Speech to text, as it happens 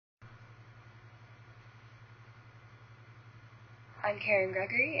I'm Karen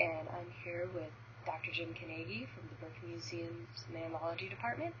Gregory, and I'm here with Dr. Jim Kenagy from the Burke Museum's Mammalogy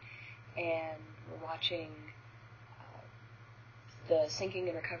Department, and we're watching the sinking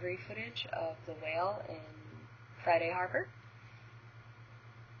and recovery footage of the whale in Friday Harbor.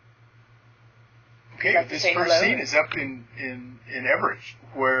 Okay, this first scene is up in Everett,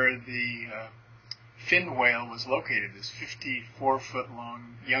 where the fin whale was located, this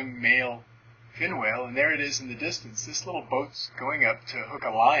 54-foot-long young male fin whale, and there it is in the distance. This little boat's going up to hook a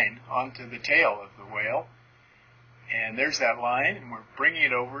line onto the tail of the whale, and there's that line, and we're bringing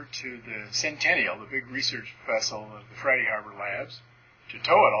it over to the Centennial, the big research vessel of the Friday Harbor Labs, to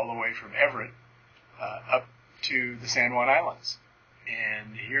tow it all the way from Everett up to the San Juan Islands.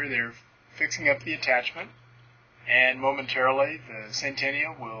 And here they're fixing up the attachment, and momentarily the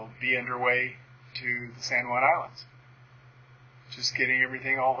Centennial will be underway to the San Juan Islands. Just getting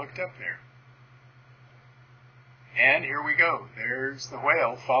everything all hooked up there. And here we go. There's the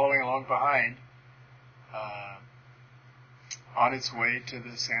whale following along behind on its way to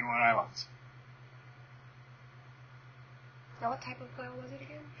the San Juan Islands. Now, what type of whale was it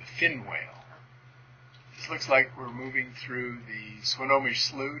again? The fin whale. This looks like we're moving through the Swinomish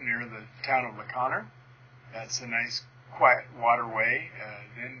Slough near the town of LeConner. That's a nice, quiet waterway.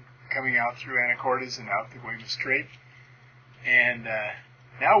 Then coming out through Anacortes and out the Guaymas Strait. And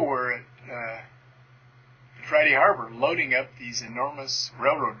now we're at Friday Harbor loading up these enormous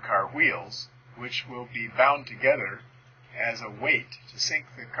railroad car wheels, which will be bound together as a weight to sink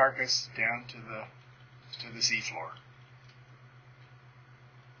the carcass down to the seafloor.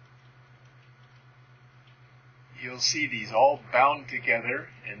 You'll see these all bound together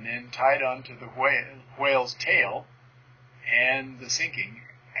and then tied onto the whale's tail and the sinking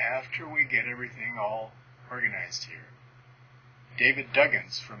after we get everything all organized here. David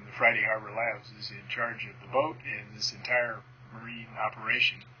Duggins from the Friday Harbor Labs is in charge of the boat and this entire marine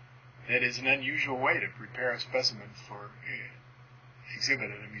operation. That is an unusual way to prepare a specimen for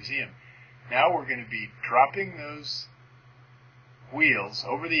exhibit at a museum. Now we're going to be dropping those wheels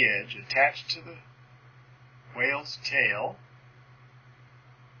over the edge attached to the whale's tail,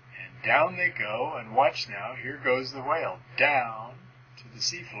 and down they go, and watch now, here goes the whale, down to the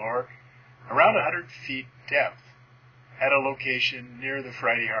seafloor, around 100 feet depth, at a location near the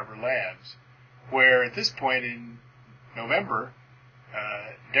Friday Harbor Labs, where at this point in November,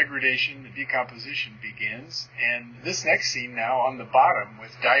 degradation and decomposition begins, and this next scene now on the bottom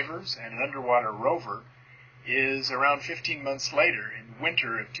with divers and an underwater rover is around 15 months later in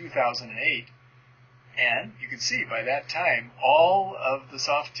winter of 2008, and you can see by that time all of the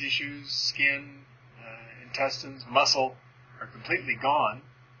soft tissues, skin, intestines, muscle are completely gone,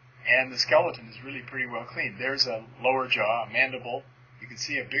 and the skeleton is really pretty well cleaned. There's a lower jaw, a mandible. You can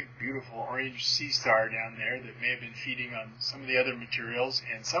see a big, beautiful orange sea star down there that may have been feeding on some of the other materials,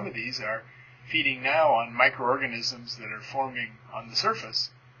 and some of these are feeding now on microorganisms that are forming on the surface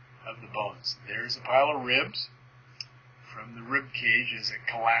of the bones. There's a pile of ribs from the rib cage as it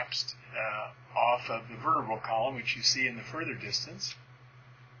collapsed off of the vertebral column, which you see in the further distance.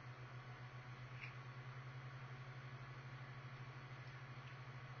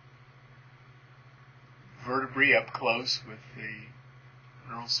 Vertebrae up close with the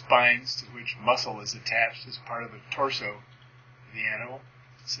neural spines to which muscle is attached as part of the torso of the animal.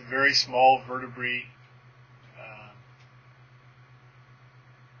 It's a very small vertebrae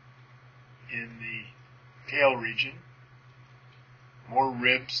in the tail region. More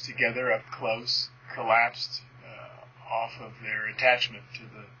ribs together up close, collapsed off of their attachment to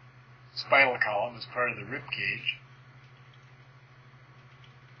the spinal column as part of the rib cage.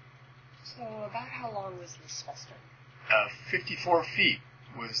 So about how long was this specimen? 54 feet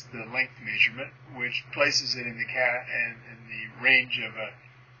was the length measurement, which places it in the range of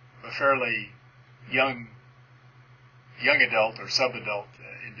a fairly young adult or subadult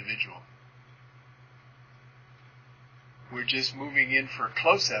individual. We're just moving in for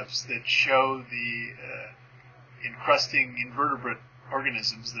close-ups that show the encrusting invertebrate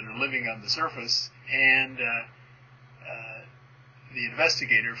organisms that are living on the surface, and the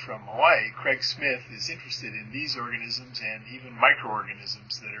investigator from Hawaii, Craig Smith, is interested in these organisms and even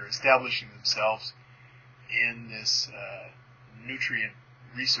microorganisms that are establishing themselves in this nutrient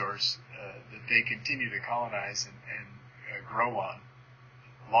resource that they continue to colonize and grow on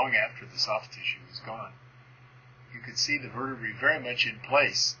long after the soft tissue is gone. You can see the vertebrae very much in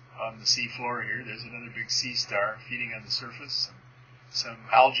place on the sea floor here. There's another big sea star feeding on the surface, some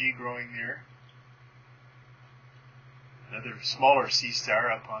algae growing there. Another smaller sea star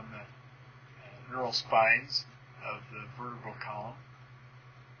up on the neural spines of the vertebral column.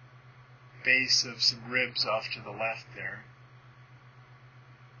 Base of some ribs off to the left there.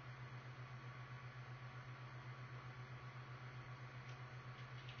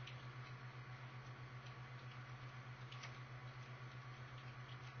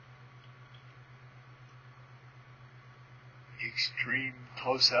 extreme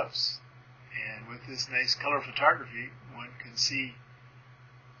close-ups, and with this nice color photography, one can see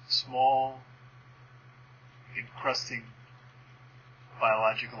small, encrusting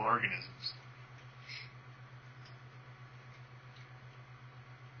biological organisms.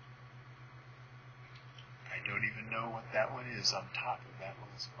 I don't even know what that one is on top of that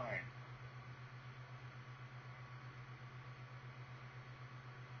little spine.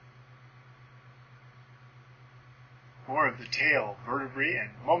 More of the tail vertebrae, and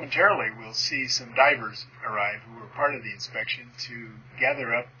momentarily we'll see some divers arrive who were part of the inspection to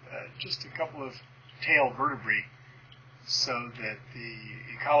gather up just a couple of tail vertebrae so that the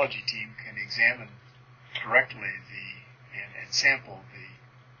ecology team can examine correctly and sample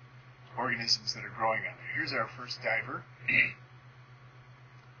the organisms that are growing on there. Here's our first diver.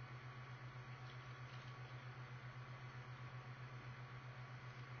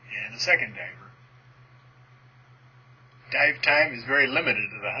 And a second diver. Dive time is very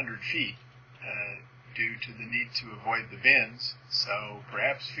limited at 100 feet due to the need to avoid the bends, so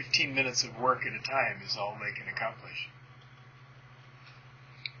perhaps 15 minutes of work at a time is all they can accomplish.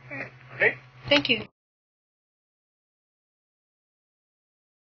 All right. Okay? Thank you.